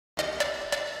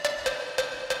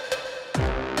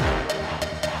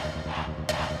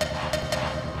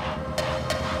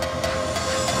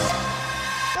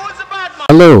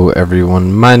Hello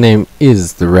everyone, my name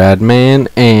is the Radman,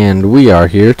 and we are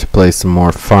here to play some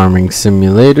more Farming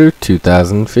Simulator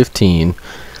 2015.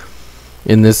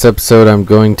 In this episode I'm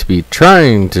going to be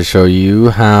trying to show you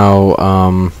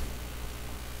how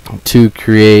to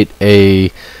create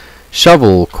a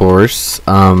shovel course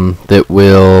that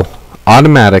will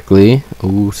automatically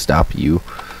stop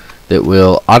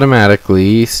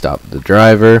the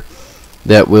driver,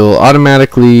 that will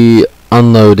automatically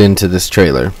unload into this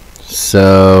trailer.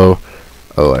 So,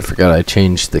 I forgot I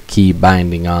changed the key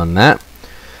binding on that.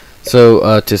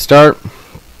 So, to start,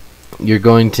 you're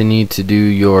going to need to do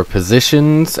your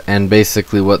positions, and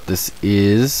basically what this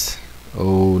is,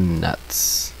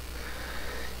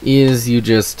 is you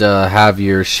just have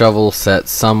your shovel set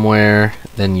somewhere,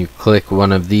 then you click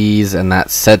one of these, and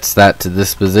that sets that to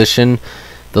this position.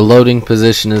 The loading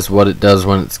position is what it does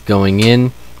when it's going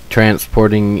in.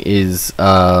 Transporting is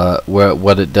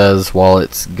what it does while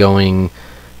it's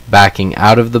backing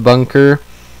out of the bunker.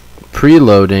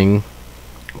 Pre-unloading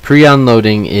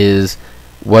is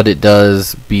what it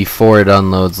does before it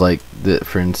unloads. Like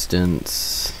for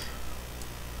instance,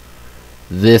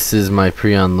 this is my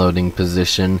pre-unloading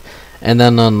position, and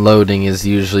then unloading is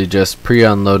usually just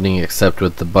pre-unloading except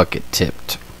with the bucket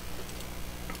tipped.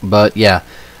 But yeah,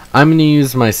 I'm going to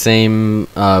use my same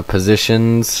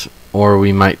positions, or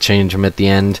we might change them at the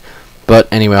end.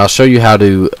 But anyway, I'll show you how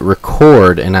to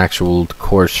record an actual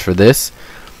course for this.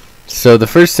 So the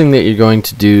first thing that you're going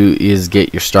to do is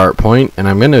get your start point, and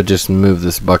I'm going to just move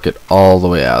this bucket all the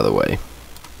way out of the way.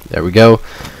 There we go.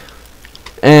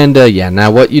 And yeah,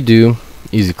 now what you do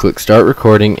is you click start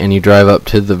recording, and you drive up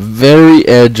to the very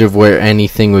edge of where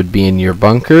anything would be in your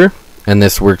bunker, and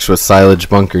this works with silage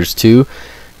bunkers too.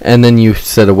 And then you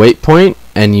set a waypoint,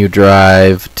 and you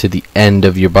drive to the end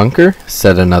of your bunker,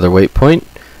 set another waypoint,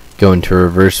 go into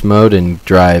reverse mode and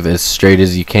drive as straight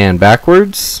as you can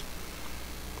backwards.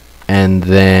 And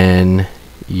then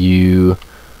you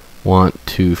want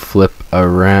to flip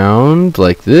around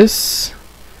like this,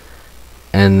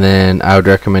 and then I would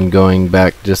recommend going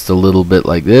back just a little bit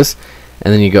like this,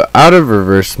 and then you go out of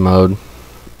reverse mode,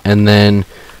 and then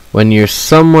when you're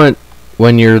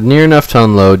near enough to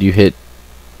unload, you hit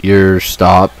your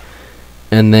stop,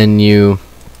 and then you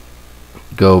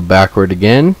go backward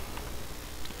again,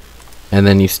 and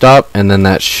then you stop, and then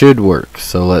that should work.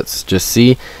 So let's just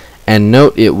see, and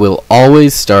note it will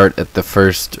always start at the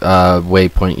first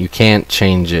waypoint. You can't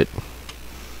change it.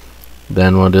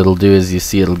 Then what it'll do is, you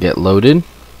see, it'll get loaded,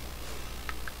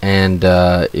 and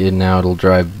now it'll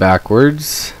drive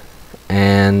backwards.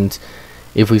 And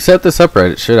if we set this up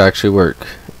right, it should actually work,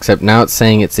 except now it's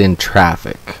saying it's in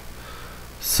traffic.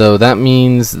 So that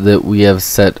means that we have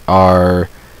set our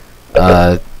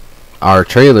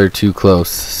trailer too close.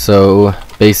 So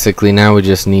basically now we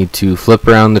just need to flip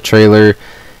around the trailer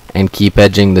and keep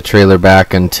edging the trailer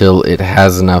back until it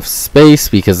has enough space,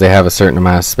 because they have a certain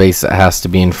amount of space that has to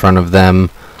be in front of them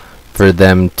for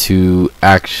them to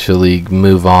actually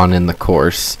move on in the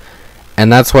course.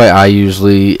 And that's why I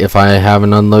usually, if I have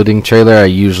an unloading trailer, I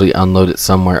usually unload it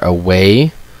somewhere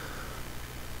away.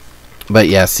 But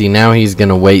yeah, see, now he's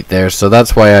gonna wait there, so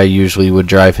that's why I usually would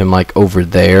drive him like over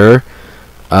there.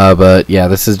 But yeah,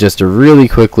 this is just a really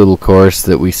quick little course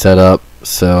that we set up,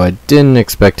 so I didn't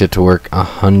expect it to work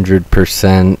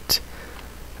 100%.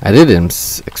 I did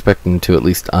expect him to at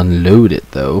least unload it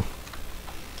though.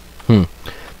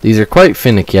 These are quite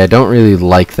finicky. I don't really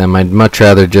like them. I'd much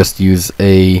rather just use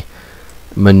a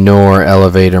manure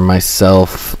elevator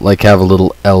myself, like have a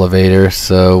little elevator.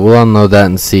 So we'll unload that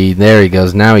and see. There he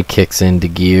goes. Now he kicks into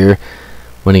gear.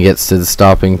 When he gets to the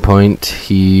stopping point,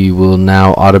 he will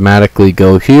now automatically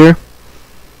go here,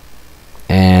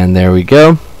 and there we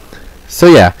go. So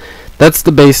yeah, that's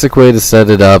the basic way to set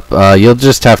it up. You'll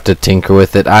just have to tinker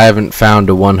with it. I haven't found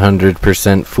a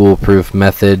 100% foolproof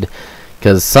method,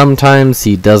 because sometimes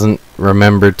he doesn't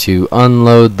remember to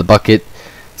unload the bucket.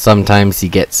 Sometimes he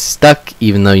gets stuck,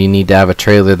 even though you need to have a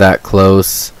trailer that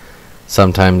close.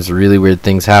 Sometimes really weird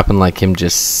things happen, like him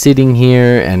just sitting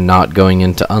here and not going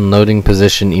into unloading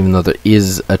position, even though there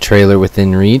is a trailer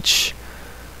within reach.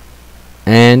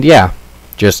 And yeah,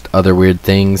 just other weird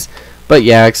things. But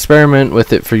yeah, experiment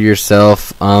with it for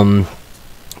yourself.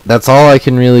 That's all I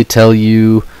can really tell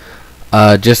you,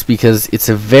 just because it's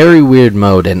a very weird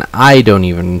mode, and I don't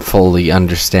even fully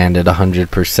understand it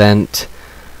 100%.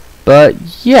 But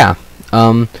yeah,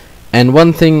 and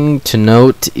one thing to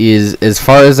note is, as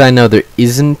far as I know, there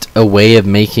isn't a way of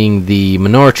making the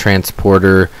manure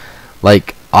transporter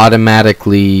like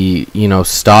automatically,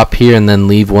 stop here and then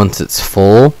leave once it's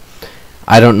full.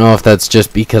 I don't know if that's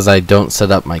just because I don't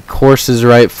set up my courses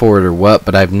right for it or what,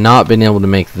 but I've not been able to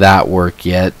make that work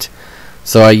yet.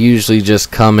 So I usually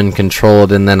just come and control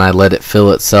it, and then I let it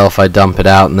fill itself. I dump it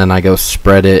out, and then I go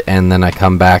spread it, and then I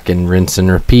come back and rinse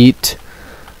and repeat.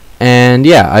 And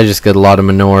yeah, I just get a lot of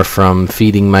manure from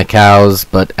feeding my cows,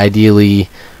 but ideally,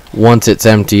 once it's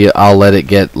empty, I'll let it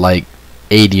get like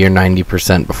 80 or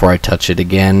 90% before I touch it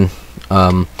again.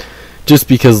 Just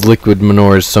because liquid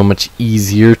manure is so much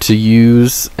easier to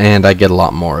use, and I get a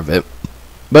lot more of it.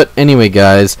 But anyway,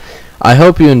 guys, I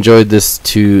hope you enjoyed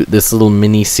this little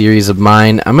mini series of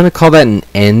mine. I'm gonna call that an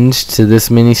end to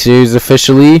this mini series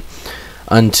officially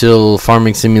until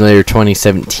Farming Simulator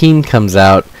 2017 comes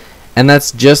out, and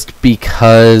that's just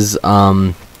because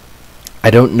I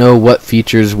don't know what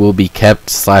features will be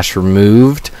kept /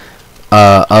 removed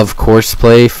of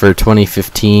courseplay for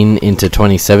 2015 into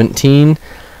 2017.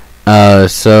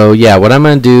 So yeah, what I'm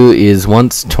gonna do is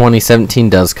once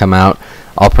 2017 does come out,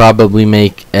 I'll probably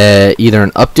make either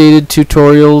an updated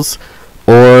tutorials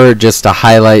or just a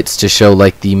highlights to show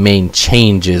like the main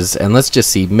changes. And let's just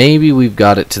see, maybe we've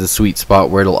got it to the sweet spot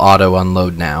where it'll auto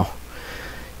unload now,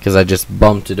 because I just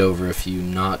bumped it over a few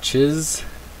notches.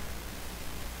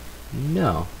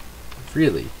 No,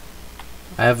 really,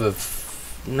 I have a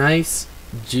nice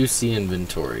juicy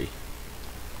inventory.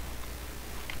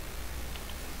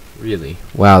 Really,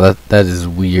 wow, that is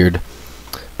weird.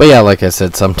 But yeah, like I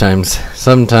said, sometimes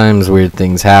weird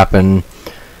things happen,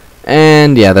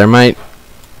 and yeah, there might,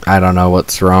 I don't know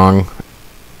what's wrong.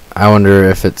 I wonder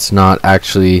if it's not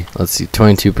actually, let's see,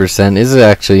 22%. Is it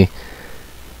actually?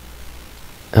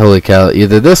 Holy cow,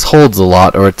 either this holds a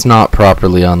lot or it's not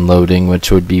properly unloading, which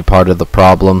would be part of the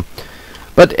problem.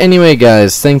 But anyway,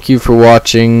 guys, thank you for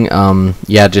watching.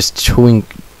 Yeah, just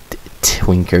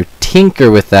tinker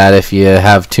with that if you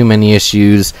have too many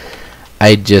issues.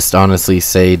 I just honestly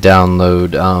say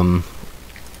download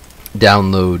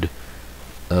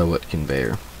what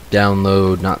conveyor?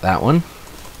 Download, not that one.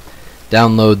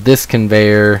 Download this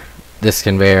conveyor,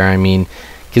 I mean,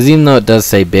 because even though it does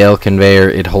say bale conveyor,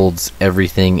 it holds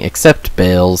everything except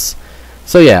bales.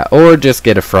 So yeah, or just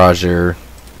get a Frager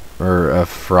or a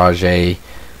Frage,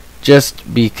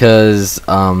 just because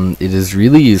it is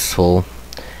really useful,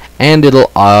 and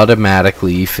it'll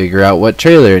automatically figure out what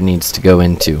trailer it needs to go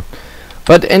into.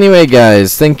 But anyway,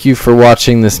 guys, thank you for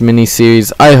watching this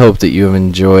mini-series. I hope that you have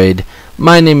enjoyed.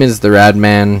 My name is the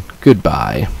Radman.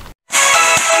 Goodbye.